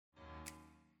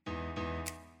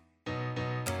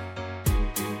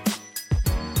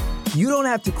You don't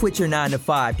have to quit your 9 to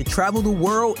 5 to travel the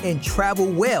world and travel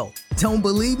well. Don't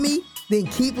believe me? Then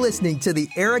keep listening to the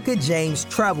Erica James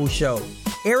Travel Show.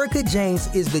 Erica James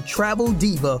is the travel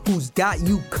diva who's got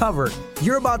you covered.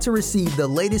 You're about to receive the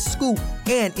latest scoop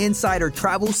and insider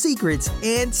travel secrets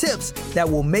and tips that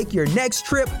will make your next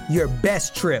trip your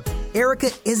best trip. Erica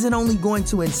isn't only going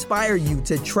to inspire you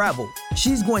to travel,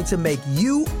 she's going to make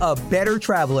you a better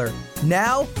traveler.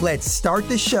 Now, let's start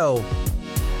the show.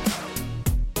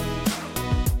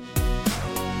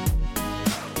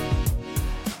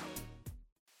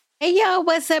 Hey, y'all,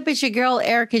 what's up? It's your girl,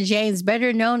 Erica James,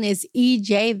 better known as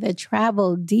EJ, the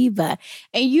Travel Diva.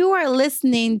 And you are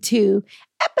listening to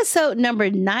episode number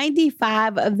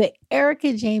 95 of the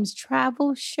Erica James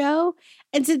Travel Show.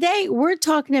 And today we're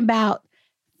talking about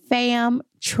fam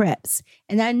trips.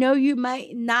 And I know you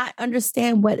might not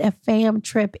understand what a fam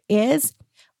trip is,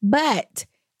 but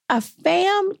a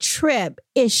fam trip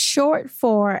is short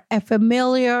for a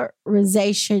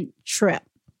familiarization trip.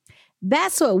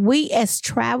 That's what we as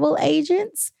travel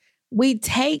agents, we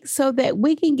take so that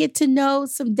we can get to know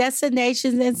some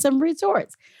destinations and some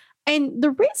resorts. And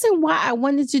the reason why I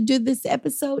wanted to do this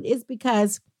episode is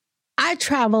because I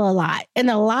travel a lot. And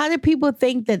a lot of people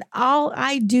think that all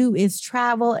I do is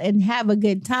travel and have a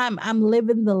good time. I'm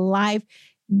living the life.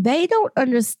 They don't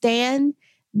understand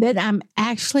that I'm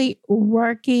actually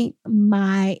working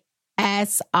my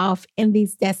ass off in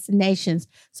these destinations.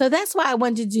 So that's why I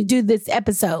wanted to do this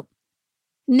episode.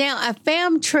 Now, a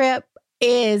fam trip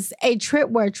is a trip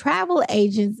where travel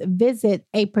agents visit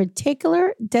a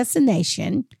particular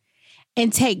destination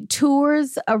and take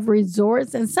tours of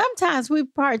resorts. And sometimes we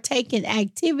partake in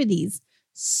activities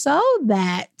so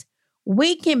that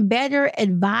we can better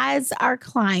advise our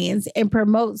clients and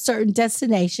promote certain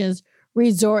destinations,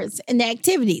 resorts, and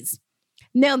activities.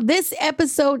 Now, this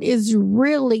episode is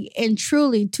really and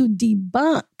truly to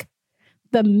debunk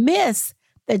the myths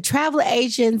that travel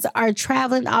agents are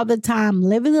traveling all the time,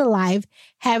 living the life,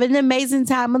 having an amazing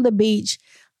time on the beach,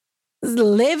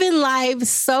 living life,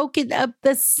 soaking up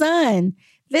the sun.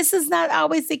 This is not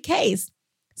always the case.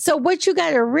 So what you got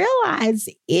to realize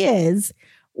is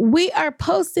we are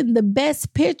posting the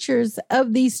best pictures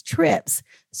of these trips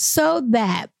so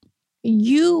that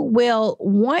you will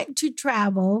want to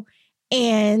travel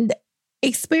and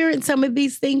experience some of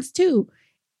these things too.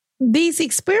 These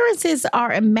experiences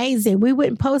are amazing. We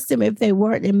wouldn't post them if they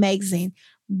weren't amazing.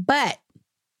 But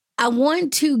I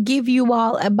want to give you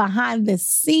all a behind the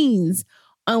scenes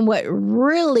on what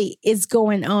really is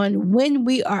going on when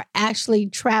we are actually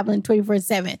traveling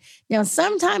 24/7. Now,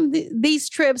 sometimes these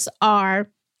trips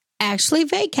are actually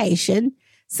vacation.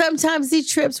 Sometimes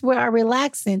these trips we are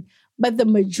relaxing. But the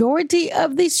majority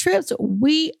of these trips,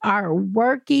 we are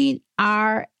working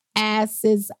our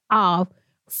asses off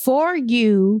for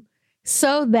you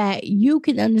so that you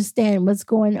can understand what's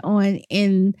going on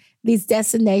in these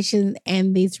destinations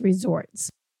and these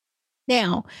resorts.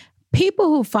 Now, people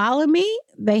who follow me,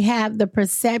 they have the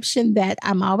perception that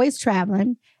I'm always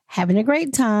traveling, having a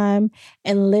great time,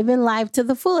 and living life to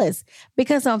the fullest.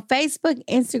 Because on Facebook,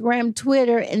 Instagram,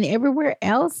 Twitter, and everywhere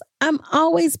else, I'm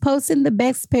always posting the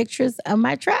best pictures of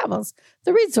my travels,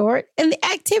 the resort, and the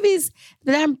activities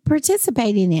that I'm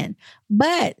participating in.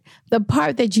 But the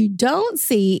part that you don't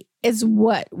see is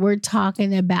what we're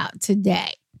talking about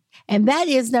today. And that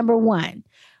is number one,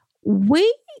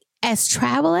 we as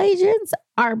travel agents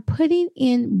are putting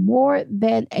in more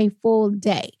than a full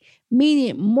day,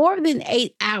 meaning more than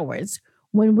 8 hours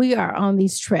when we are on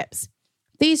these trips.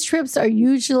 These trips are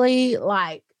usually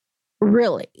like,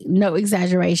 really, no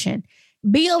exaggeration,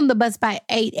 be on the bus by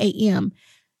 8 a.m.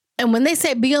 And when they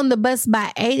say be on the bus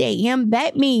by 8 a.m.,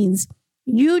 that means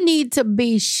you need to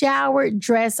be showered,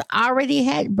 dressed, already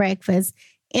had breakfast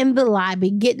in the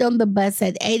lobby, getting on the bus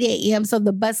at 8 a.m. so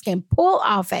the bus can pull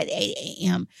off at 8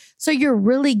 a.m. So you're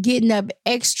really getting up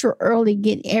extra early,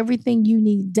 getting everything you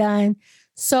need done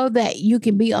so that you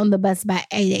can be on the bus by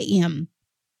 8 a.m.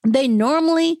 They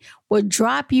normally will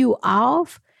drop you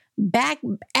off back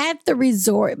at the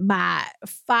resort by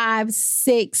 5,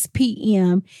 6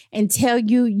 p.m. and tell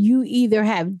you you either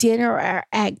have dinner or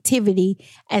activity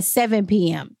at 7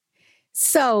 p.m.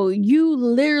 So you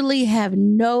literally have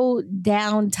no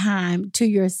downtime to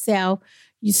yourself.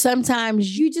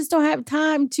 Sometimes you just don't have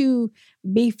time to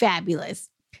be fabulous.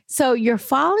 So you're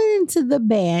falling into the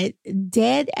bed,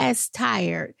 dead as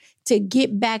tired, to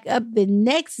get back up the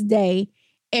next day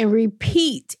and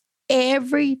repeat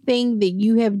everything that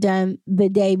you have done the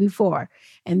day before.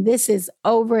 And this is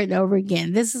over and over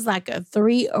again. This is like a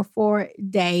 3 or 4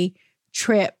 day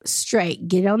trip straight.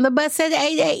 Get on the bus at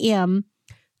 8 a.m.,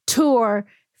 tour,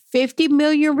 50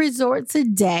 million resorts a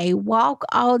day, walk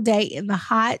all day in the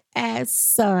hot ass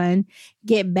sun,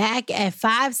 get back at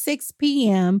 5, 6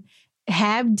 p.m.,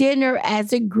 have dinner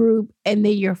as a group, and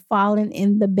then you're falling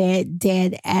in the bed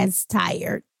dead as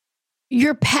tired.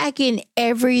 You're packing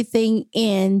everything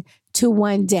in to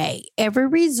one day. Every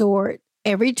resort,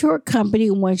 every tour company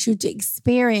wants you to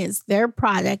experience their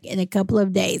product in a couple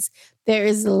of days. There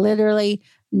is literally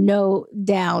no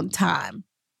downtime.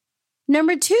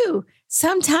 Number 2,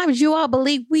 sometimes you all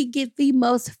believe we get the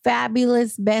most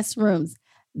fabulous, best rooms.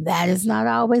 That is not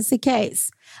always the case.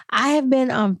 I have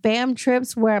been on fam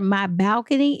trips where my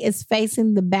balcony is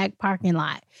facing the back parking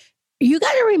lot. You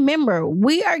got to remember,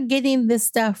 we are getting this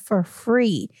stuff for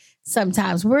free.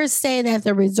 Sometimes we're staying at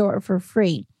the resort for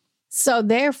free. So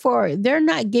therefore, they're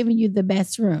not giving you the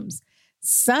best rooms.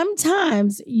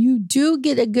 Sometimes you do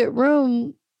get a good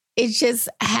room. It just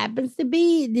happens to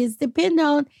be, it just depends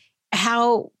on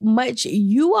how much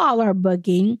you all are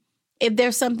booking, if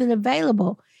there's something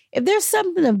available. If there's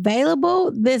something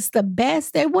available that's the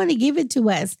best, they want to give it to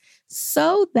us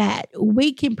so that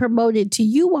we can promote it to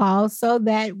you all, so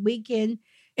that we can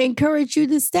encourage you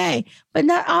to stay. But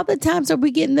not all the times are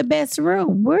we getting the best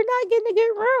room. We're not getting a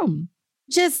good room.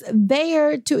 Just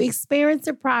there to experience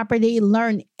the property,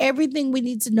 learn everything we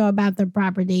need to know about the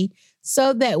property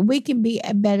so that we can be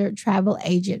a better travel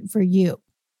agent for you.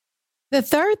 The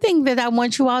third thing that I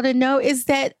want you all to know is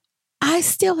that I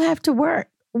still have to work.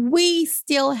 We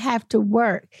still have to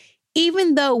work.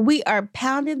 Even though we are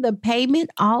pounding the pavement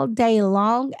all day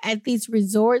long at these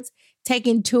resorts,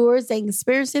 taking tours and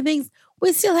experiencing things,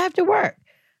 we still have to work.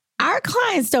 Our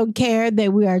clients don't care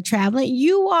that we are traveling.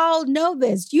 You all know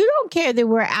this. You don't care that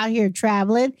we're out here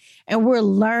traveling and we're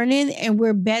learning and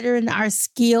we're bettering our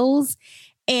skills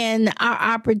and our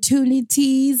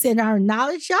opportunities and our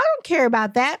knowledge. Y'all don't care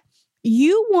about that.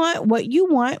 You want what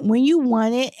you want when you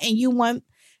want it, and you want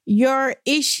your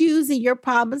issues and your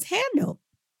problems handled.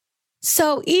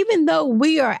 So even though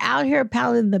we are out here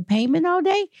pounding the payment all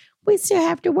day, we still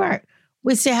have to work.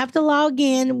 We still have to log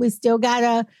in. We still got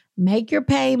to make your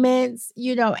payments,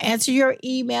 answer your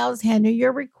emails, handle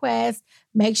your requests,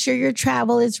 make sure your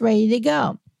travel is ready to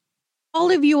go. All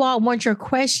of you all want your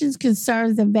questions,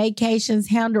 concerns, and vacations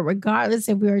handled regardless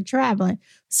if we are traveling.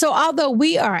 So although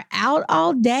we are out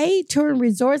all day touring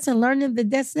resorts and learning the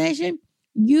destination,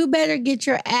 you better get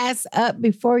your ass up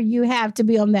before you have to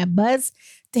be on that bus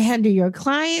to handle your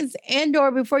clients, and or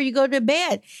before you go to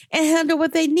bed and handle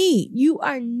what they need. You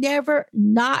are never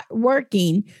not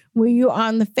working when you're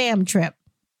on the fam trip.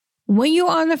 When you're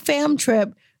on a fam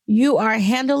trip, you are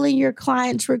handling your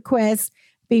clients' requests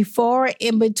before,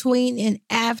 in between, and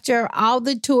after all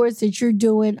the tours that you're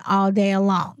doing all day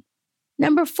long.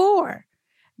 Number 4,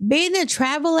 being a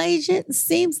travel agent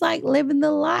seems like living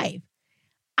the life.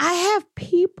 I have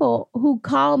people who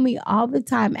call me all the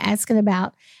time asking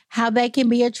about how they can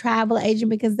be a travel agent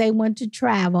because they want to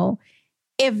travel.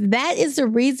 If that is the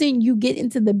reason you get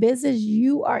into the business,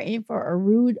 you are in for a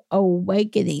rude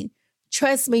awakening.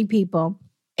 Trust me, people.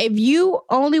 If you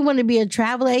only want to be a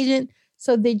travel agent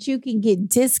so that you can get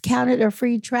discounted or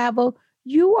free travel,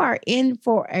 you are in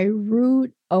for a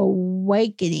rude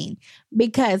awakening,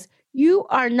 because you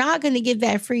are not going to get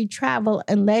that free travel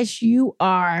unless you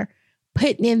are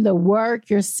putting in the work,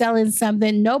 you're selling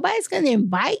something. Nobody's going to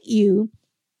invite you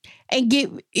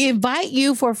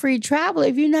for free travel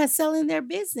if you're not selling their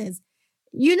business.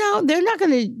 They're not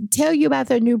going to tell you about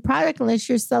their new product unless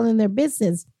you're selling their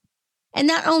business. And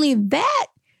not only that,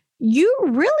 you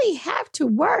really have to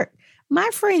work. My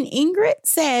friend Ingrid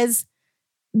says,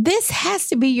 this has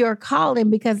to be your calling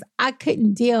because I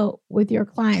couldn't deal with your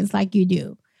clients like you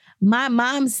do. My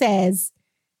mom says,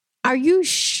 are you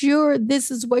sure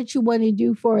this is what you want to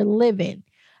do for a living?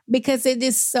 Because it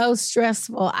is so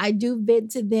stressful. I do vent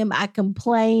to them. I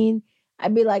complain.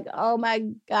 I'd be like, oh my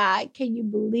God, can you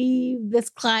believe this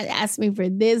client asked me for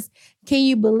this? Can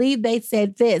you believe they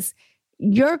said this?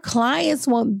 Your clients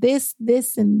want this,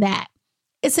 this, and that.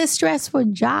 It's a stressful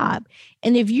job.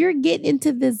 And if you're getting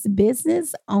into this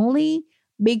business only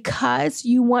because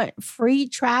you want free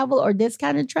travel or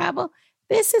discounted travel,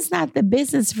 this is not the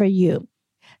business for you.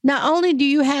 Not only do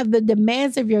you have the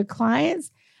demands of your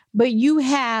clients, but you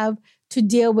have to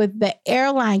deal with the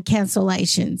airline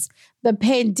cancellations, the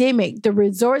pandemic, the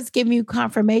resorts giving you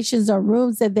confirmations on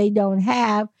rooms that they don't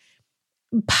have,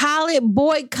 pilot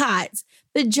boycotts.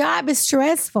 The job is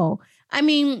stressful. I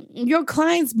mean, your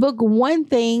clients book one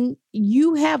thing,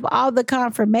 you have all the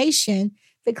confirmation.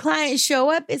 The clients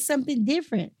show up, it's something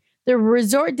different. The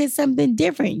resort did something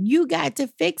different. You got to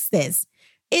fix this.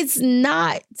 It's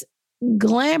not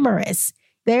glamorous.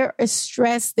 There is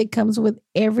stress that comes with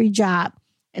every job.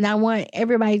 And I want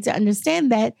everybody to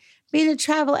understand that being a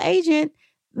travel agent,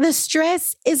 the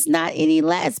stress is not any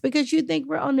less because you think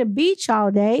we're on the beach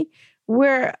all day.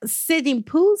 We're sitting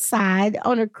poolside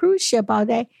on a cruise ship all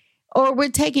day, or we're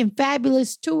taking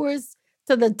fabulous tours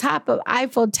to the top of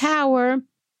Eiffel Tower,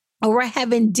 or we're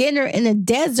having dinner in a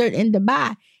desert in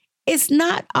Dubai. It's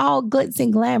not all glitz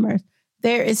and glamour.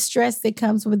 There is stress that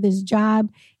comes with this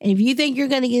job. And if you think you're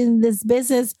going to get in this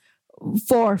business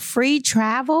for free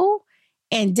travel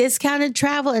and discounted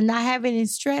travel and not have any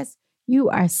stress, you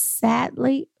are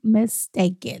sadly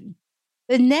mistaken.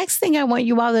 The next thing I want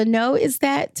you all to know is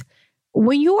that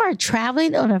when you are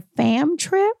traveling on a fam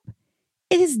trip,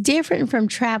 it is different from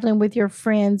traveling with your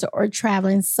friends or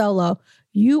traveling solo.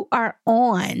 You are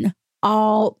on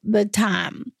all the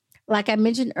time. Like I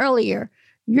mentioned earlier,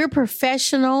 you're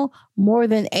professional more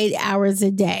than 8 hours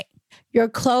a day. Your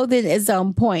clothing is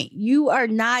on point. You are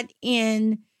not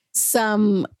in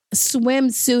some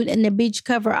swimsuit and the beach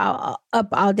cover up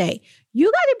all day. You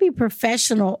got to be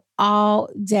professional all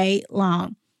day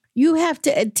long. You have to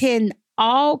attend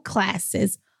all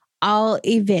classes, all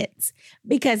events.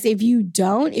 Because if you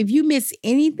don't, if you miss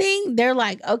anything, they're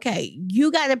like, okay,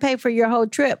 you got to pay for your whole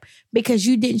trip because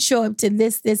you didn't show up to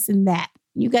this, and that.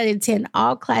 You got to attend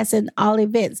all classes and all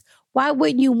events. Why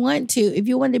wouldn't you want to? If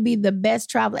you want to be the best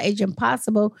travel agent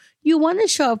possible, you want to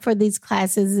show up for these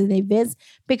classes and events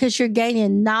because you're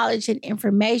gaining knowledge and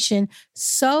information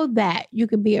so that you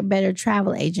can be a better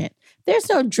travel agent. There's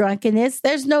no drunkenness.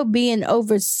 There's no being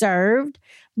overserved,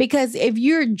 because if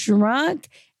you're drunk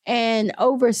and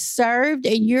overserved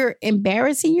and you're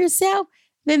embarrassing yourself,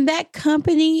 then that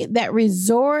company, that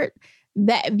resort,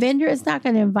 that vendor is not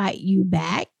going to invite you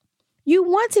back. You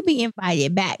want to be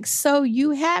invited back. So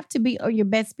you have to be on your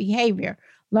best behavior.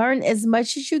 Learn as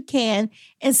much as you can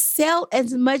and sell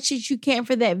as much as you can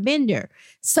for that vendor.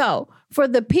 So for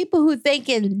the people who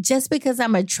thinking just because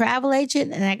I'm a travel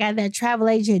agent and I got that travel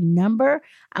agent number,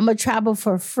 I'm going to travel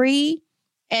for free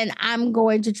and I'm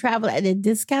going to travel at a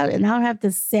discount and I don't have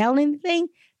to sell anything.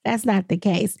 That's not the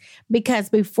case, because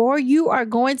before you are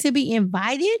going to be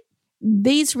invited,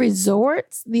 these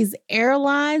resorts, these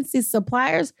airlines, these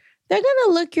suppliers, they're going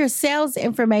to look your sales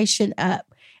information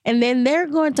up, and then they're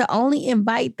going to only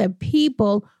invite the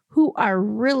people who are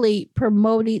really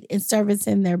promoting and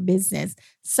servicing their business.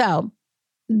 So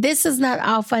this is not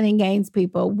all fun and games,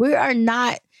 people. We are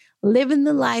not living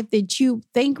the life that you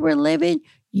think we're living.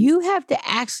 You have to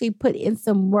actually put in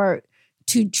some work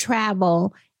to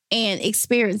travel and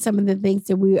experience some of the things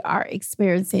that we are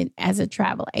experiencing as a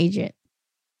travel agent.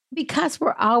 Because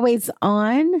we're always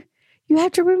on, you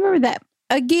have to remember that.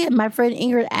 Again, my friend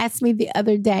Ingrid asked me the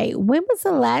other day, when was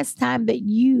the last time that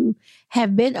you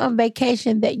have been on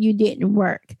vacation that you didn't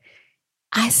work?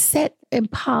 I sat and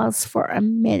paused for a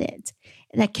minute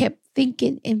and I kept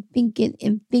thinking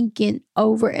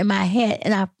over in my head.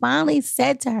 And I finally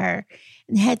said to her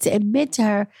and had to admit to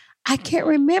her, I can't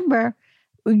remember.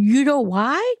 You know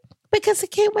why? Because I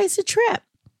can't waste a trip.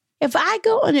 If I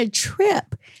go on a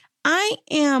trip, I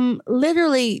am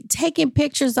literally taking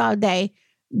pictures all day,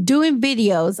 doing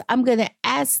videos. I'm going to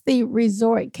ask the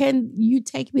resort, can you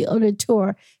take me on a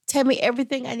tour? Tell me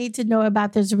everything I need to know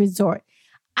about this resort.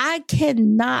 I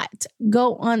cannot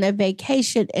go on a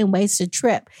vacation and waste a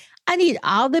trip. I need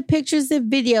all the pictures and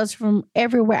videos from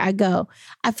everywhere I go.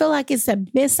 I feel like it's a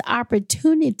missed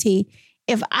opportunity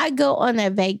if I go on a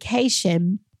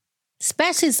vacation,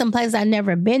 especially someplace I've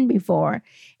never been before,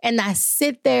 and I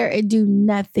sit there and do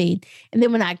nothing. And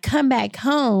then when I come back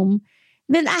home,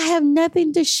 then I have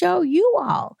nothing to show you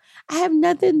all. I have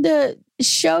nothing to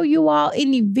show you all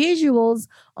any visuals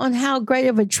on how great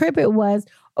of a trip it was,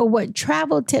 or what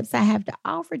travel tips I have to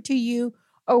offer to you,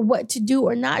 or what to do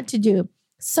or not to do.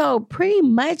 So pretty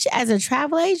much as a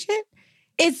travel agent,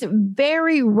 it's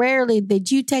very rarely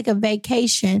that you take a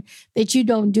vacation that you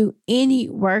don't do any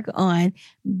work on,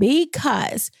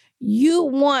 because you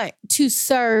want to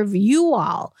serve you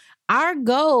all. Our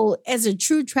goal as a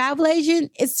true travel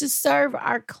agent is to serve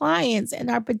our clients and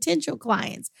our potential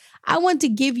clients. I want to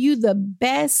give you the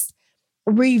best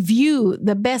review,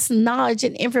 the best knowledge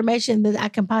and information that I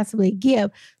can possibly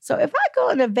give. So if I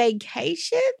go on a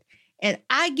vacation and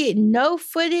I get no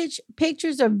footage,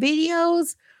 pictures, or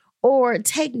videos, or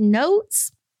take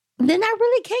notes, then I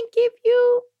really can't give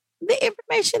you the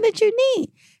information that you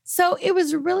need. So it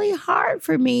was really hard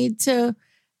for me to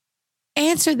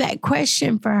answer that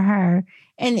question for her.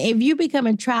 And if you become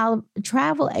a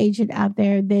travel agent out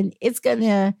there, then it's going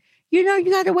to,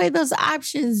 you got to weigh those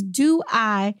options. Do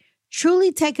I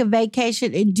truly take a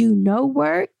vacation and do no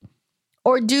work?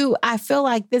 Or do I feel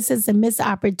like this is a missed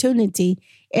opportunity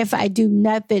if I do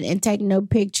nothing and take no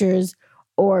pictures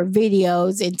or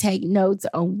videos and take notes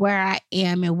on where I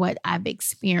am and what I've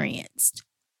experienced.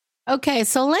 Okay,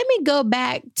 so let me go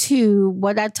back to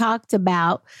what I talked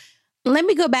about. Let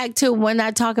me go back to when I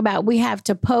talk about we have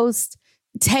to post,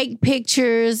 take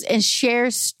pictures, and share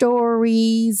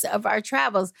stories of our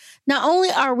travels. Not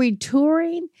only are we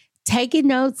touring, taking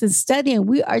notes, and studying,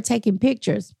 we are taking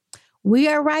pictures. We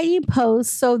are writing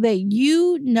posts so that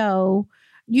you know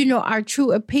our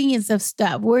true opinions of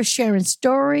stuff. We're sharing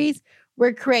stories.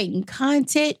 We're creating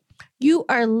content. You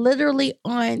are literally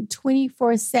on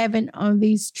 24/7 on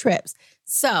these trips.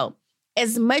 So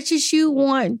as much as you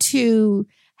want to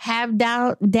have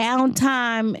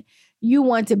downtime, you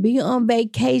want to be on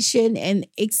vacation and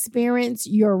experience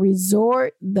your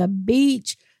resort, the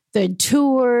beach, the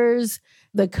tours,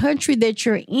 the country that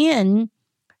you're in,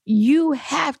 you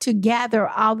have to gather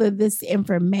all of this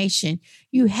information.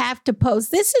 You have to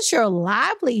post. This is your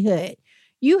livelihood.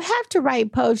 You have to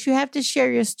write posts. You have to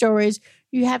share your stories.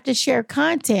 You have to share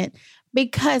content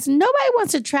because nobody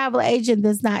wants a travel agent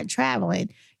that's not traveling.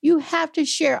 You have to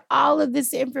share all of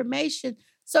this information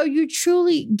so you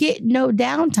truly get no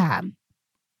downtime.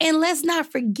 And let's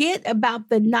not forget about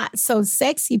the not so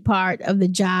sexy part of the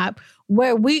job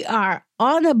where we are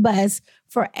on a bus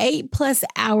for 8+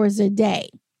 hours a day.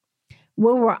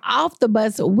 When we're off the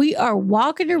bus, we are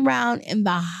walking around in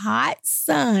the hot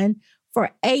sun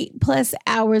for 8+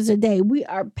 hours a day. We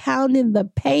are pounding the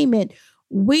pavement.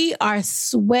 We are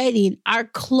sweating. Our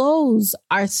clothes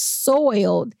are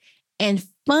soiled and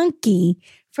funky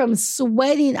from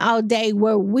sweating all day,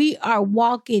 where we are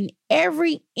walking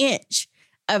every inch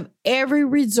of every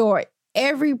resort,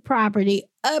 every property,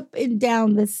 up and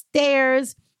down the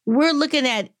stairs. We're looking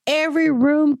at every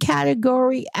room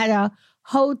category at a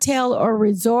hotel or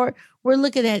resort. We're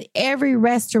looking at every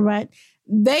restaurant.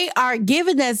 They are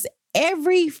giving us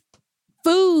every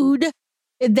food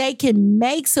that they can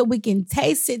make so we can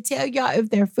taste it, tell y'all if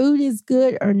their food is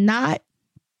good or not.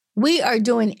 We are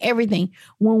doing everything.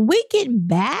 When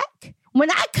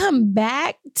I come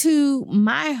back to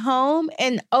my home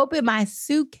and open my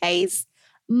suitcase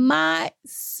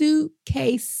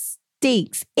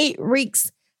stinks. It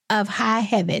reeks of high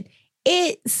heaven.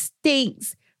 It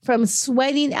stinks from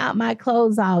sweating out my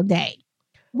clothes all day.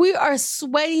 We are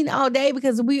sweating all day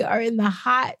because we are in the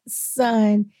hot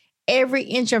sun every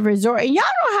inch of resort. And y'all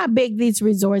know how big these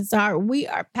resorts are. We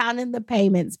are pounding the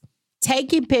pavements,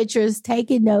 taking pictures,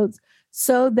 taking notes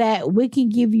so that we can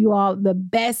give you all the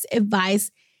best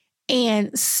advice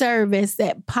and service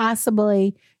that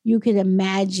possibly you could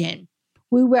imagine.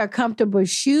 We wear comfortable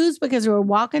shoes because we're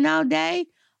walking all day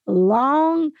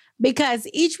long, because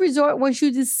each resort wants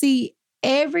you to see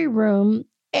every room,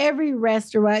 every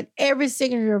restaurant, every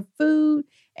signature food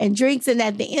and drinks. And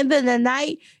at the end of the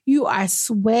night, you are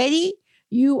sweaty,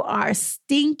 you are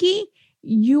stinky,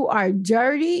 you are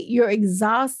dirty, you're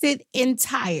exhausted and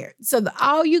tired. So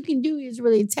all you can do is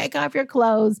really take off your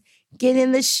clothes, get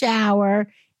in the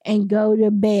shower, and go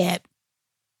to bed.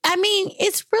 I mean,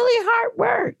 it's really hard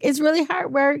work. It's really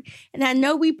hard work. And I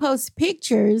know we post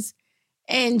pictures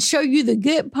and show you the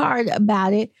good part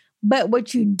about it. But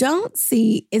what you don't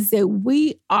see is that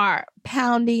we are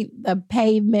pounding the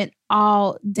pavement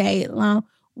all day long.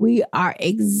 We are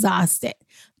exhausted.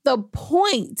 The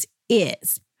point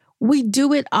is, we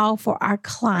do it all for our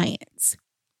clients.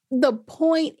 The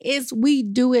point is, we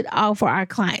do it all for our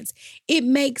clients. It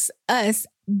makes us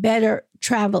better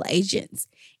travel agents.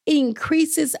 It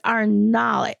increases our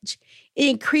knowledge. It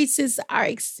increases our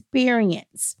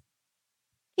experience.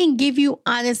 And give you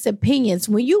honest opinions.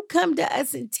 When you come to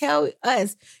us and tell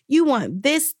us you want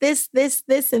this,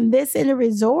 and this in a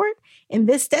resort, in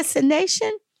this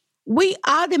destination, we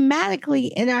automatically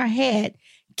in our head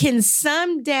can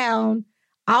sum down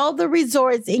all the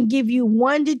resorts and give you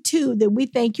 1 to 2 that we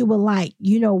think you will like.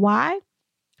 You know why?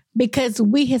 Because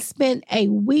we have spent a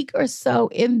week or so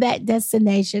in that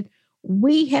destination.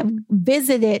 We have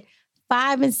visited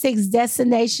 5 and 6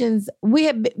 destinations. We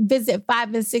have visited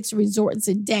 5 and 6 resorts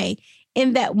a day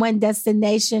in that one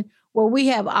destination, where we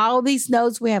have all these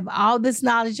notes. We have all this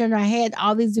knowledge in our head,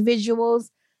 all these visuals.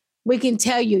 We can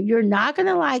tell you, you're not going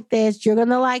to like this. You're going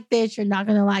to like this. You're not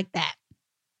going to like that.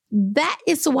 That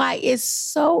is why it's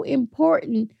so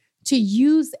important to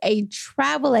use a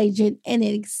travel agent and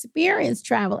an experienced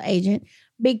travel agent,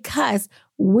 because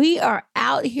we are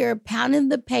out here pounding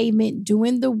the pavement,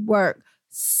 doing the work,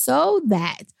 so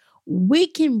that we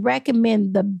can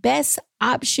recommend the best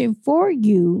option for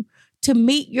you to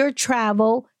meet your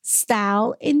travel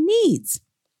style and needs.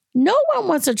 No one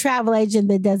wants a travel agent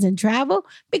that doesn't travel,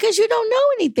 because you don't know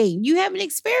anything. You haven't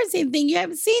experienced anything. You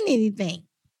haven't seen anything.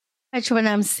 That's what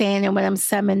I'm saying, and what I'm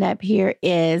summing up here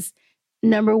is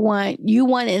Number one, you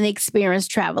want an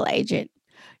experienced travel agent.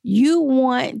 You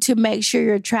want to make sure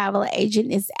your travel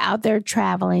agent is out there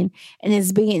traveling and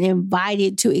is being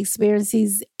invited to experience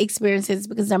these experiences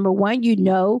because number one, they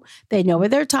know what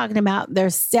they're talking about.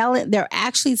 They're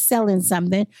actually selling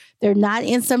something. They're not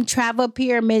in some travel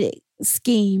pyramid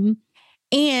scheme,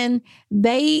 and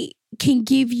they can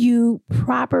give you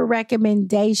proper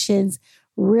recommendations,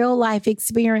 real life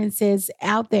experiences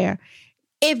out there.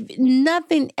 If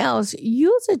nothing else,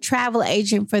 use a travel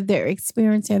agent for their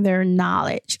experience and their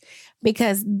knowledge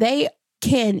because they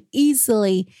can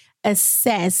easily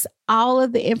assess all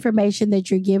of the information that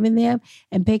you're giving them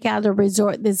and pick out a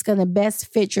resort that's going to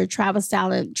best fit your travel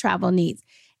style and travel needs.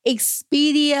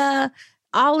 Expedia,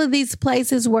 all of these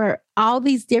places where all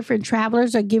these different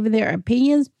travelers are giving their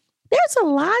opinions, there's a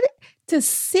lot to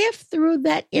sift through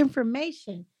that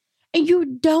information. And you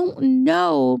don't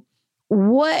know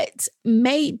what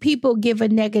made people give a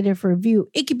negative review.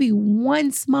 It could be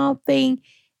one small thing.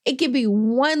 It could be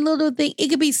one little thing. It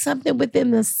could be something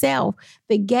within the self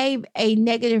that gave a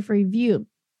negative review.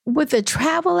 With a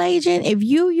travel agent, if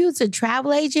you use a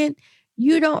travel agent,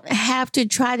 you don't have to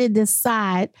try to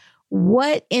decide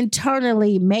what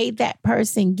internally made that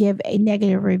person give a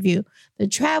negative review. The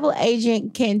travel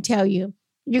agent can tell you,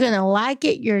 you're going to like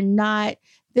it, you're not.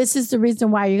 This is the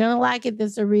reason why you're going to like it.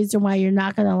 This is the reason why you're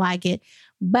not going to like it.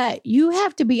 But you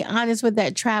have to be honest with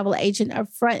that travel agent up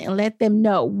front and let them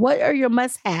know what are your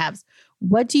must-haves,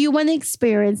 what do you want to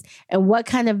experience, and what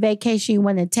kind of vacation you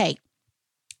want to take.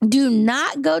 Do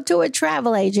not go to a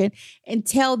travel agent and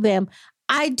tell them,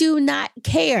 I do not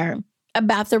care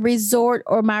about the resort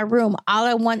or my room. All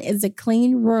I want is a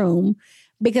clean room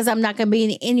because I'm not going to be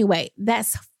in it anyway.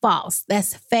 That's false.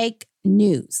 That's fake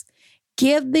news.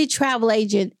 Give the travel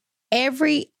agent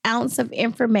every ounce of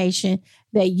information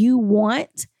that you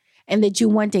want and that you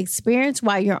want to experience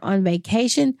while you're on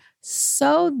vacation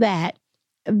so that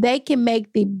they can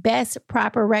make the best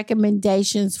proper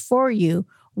recommendations for you.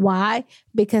 Why?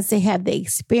 Because they have the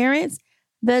experience,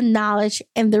 the knowledge,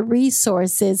 and the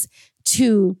resources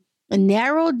to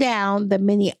narrow down the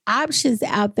many options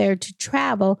out there to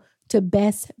travel to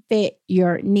best fit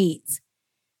your needs.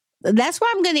 That's where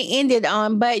I'm going to end it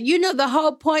on. But the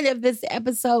whole point of this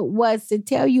episode was to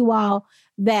tell you all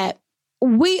that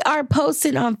we are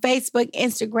posting on Facebook,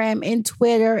 Instagram, and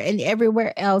Twitter and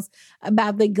everywhere else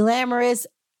about the glamorous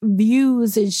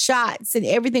views and shots and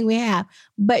everything we have.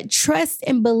 But trust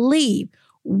and believe,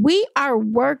 we are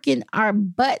working our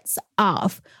butts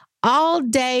off all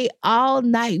day, all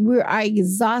night. We are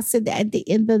exhausted at the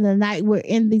end of the night. We're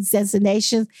in these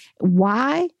destinations.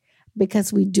 Why?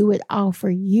 Because we do it all for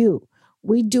you.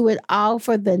 We do it all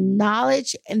for the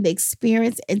knowledge and the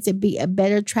experience and to be a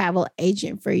better travel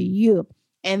agent for you.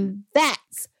 And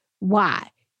that's why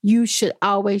you should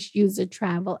always use a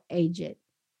travel agent.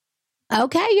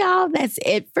 Okay, y'all, that's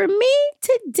it for me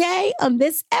today on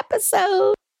this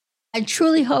episode. I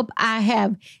truly hope I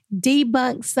have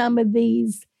debunked some of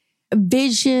these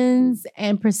visions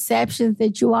and perceptions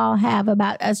that you all have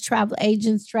about us travel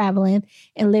agents traveling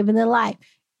and living the life.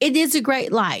 It is a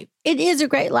great life. It is a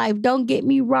great life. Don't get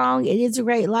me wrong. It is a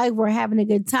great life. We're having a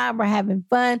good time. We're having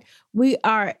fun. We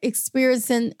are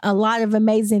experiencing a lot of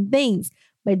amazing things.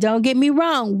 But don't get me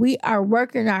wrong. We are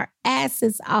working our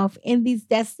asses off in these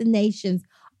destinations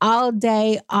all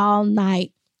day, all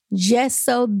night, just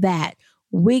so that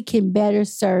we can better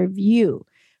serve you.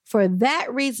 For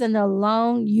that reason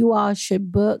alone, you all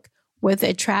should book with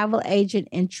a travel agent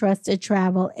and trust a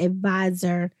travel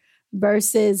advisor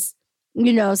versus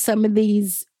some of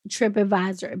these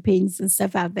TripAdvisor opinions and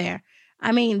stuff out there.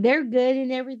 I mean, they're good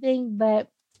and everything, but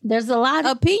there's a lot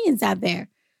of opinions out there.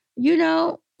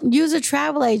 Use a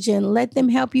travel agent. Let them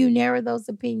help you narrow those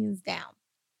opinions down.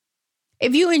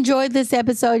 If you enjoyed this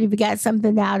episode, if you got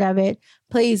something out of it,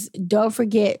 please don't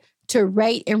forget to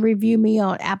rate and review me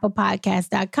on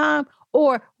applepodcast.com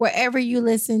or wherever you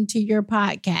listen to your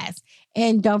podcast.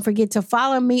 And don't forget to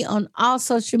follow me on all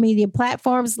social media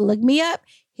platforms. Look me up.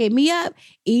 Hit me up,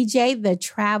 EJ the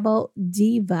Travel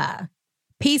Diva.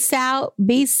 Peace out,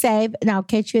 be safe, and I'll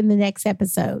catch you in the next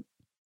episode.